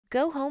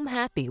Go home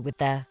happy with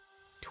the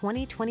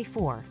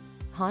 2024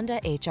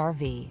 Honda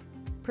HR-V.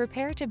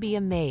 Prepare to be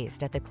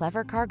amazed at the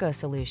clever cargo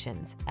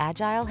solutions,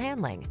 agile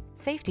handling,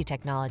 safety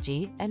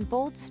technology, and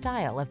bold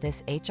style of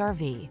this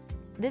HR-V.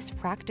 This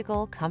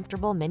practical,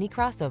 comfortable mini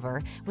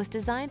crossover was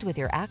designed with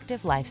your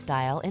active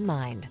lifestyle in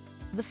mind.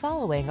 The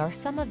following are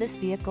some of this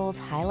vehicle's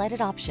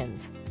highlighted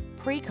options: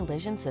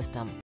 pre-collision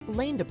system,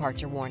 lane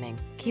departure warning,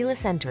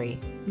 keyless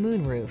entry,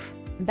 moonroof,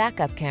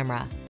 backup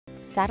camera,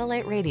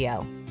 satellite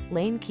radio,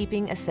 lane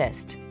keeping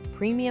assist,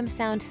 premium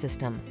sound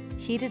system,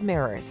 heated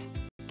mirrors,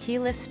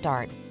 keyless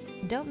start.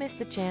 Don't miss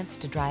the chance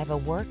to drive a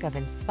work of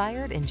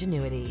inspired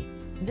ingenuity.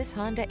 This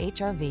Honda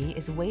HR-V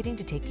is waiting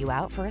to take you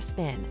out for a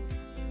spin.